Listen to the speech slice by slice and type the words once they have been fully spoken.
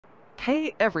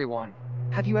Hey everyone!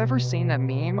 Have you ever seen that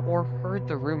meme or heard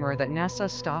the rumor that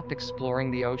NASA stopped exploring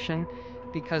the ocean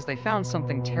because they found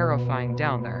something terrifying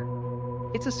down there?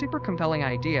 It's a super compelling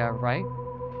idea, right?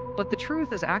 But the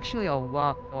truth is actually a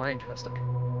lot more interesting.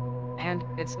 And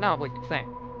it's not what you think.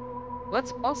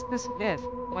 Let's bust this myth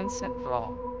once and for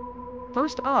all.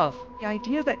 First off, the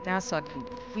idea that NASA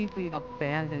completely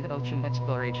abandoned ocean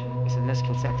exploration is a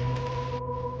misconception.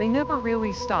 They never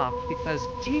really stopped because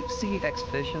deep-sea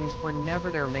expeditions were never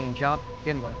their main job to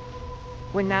begin with.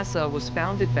 When NASA was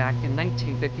founded back in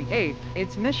 1958,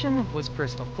 its mission was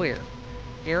crystal clear: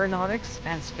 aeronautics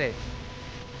and space.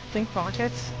 Think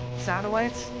rockets,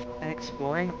 satellites, and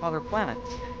exploring other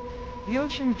planets. The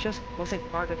ocean just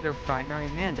wasn't part of their primary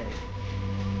mandate.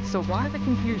 So why the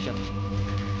confusion?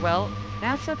 Well,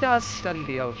 NASA does study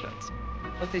the oceans,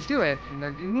 but they do it from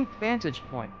their unique vantage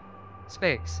point: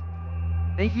 space.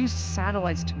 They use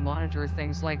satellites to monitor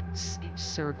things like sea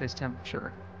surface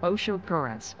temperature, ocean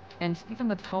currents, and even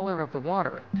the color of the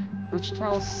water, which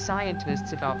tells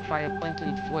scientists about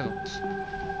phytoplankton blooms.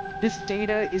 This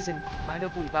data is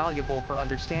incredibly valuable for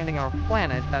understanding our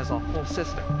planet as a whole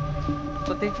system.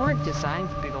 But they weren't designed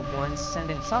to be the ones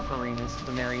sending submarines to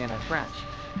the Mariana Trench.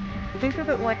 Think of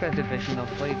it like a division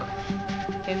of labor.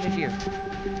 In the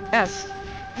U.S.,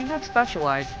 we have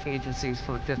specialized agencies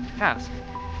for different tasks.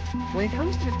 When it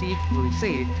comes to the deep blue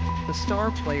sea, the star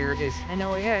player is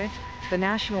NOAA, the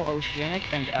National Oceanic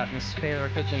and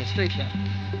Atmospheric Administration.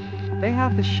 They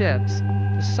have the ships,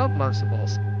 the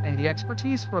submersibles, and the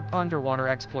expertise for underwater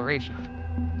exploration.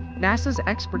 NASA's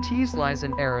expertise lies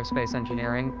in aerospace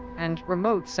engineering and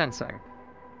remote sensing.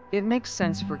 It makes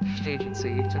sense for each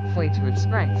agency to play to its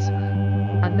strengths.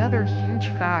 Another huge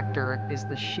factor is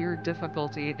the sheer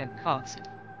difficulty and cost.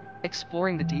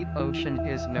 Exploring the deep ocean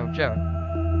is no joke.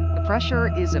 The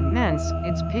pressure is immense,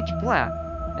 it's pitch black,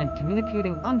 and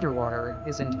communicating underwater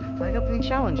is incredibly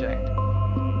challenging.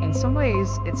 In some ways,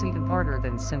 it's even harder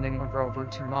than sending a rover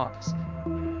to Mars.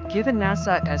 Given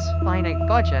NASA's finite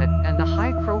budget and the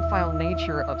high-profile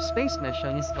nature of space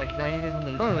missions like landing on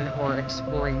the Moon or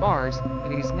exploring Mars,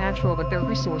 it is natural that their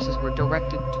resources were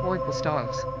directed toward the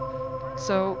stars.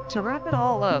 So, to wrap it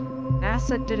all up,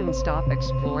 NASA didn't stop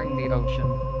exploring the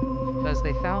ocean because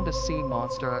they found a sea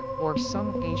monster or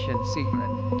some ancient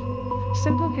secret.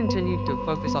 Simply continued to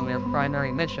focus on their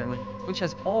primary mission, which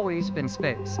has always been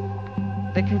space.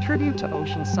 They contribute to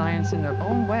ocean science in their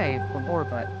own way from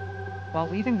orbit, while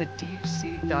leaving the deep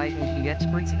sea diving to the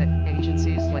experts at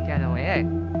agencies like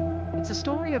NOAA. It's a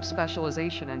story of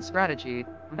specialization and strategy,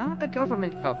 not a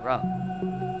government cover-up.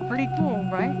 Pretty cool,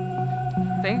 right?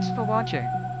 Thanks for watching.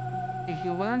 If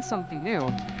you learned something new,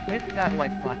 hit that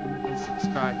like button and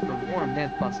subscribe for more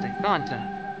myth-busting content.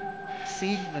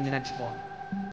 See you in the next one.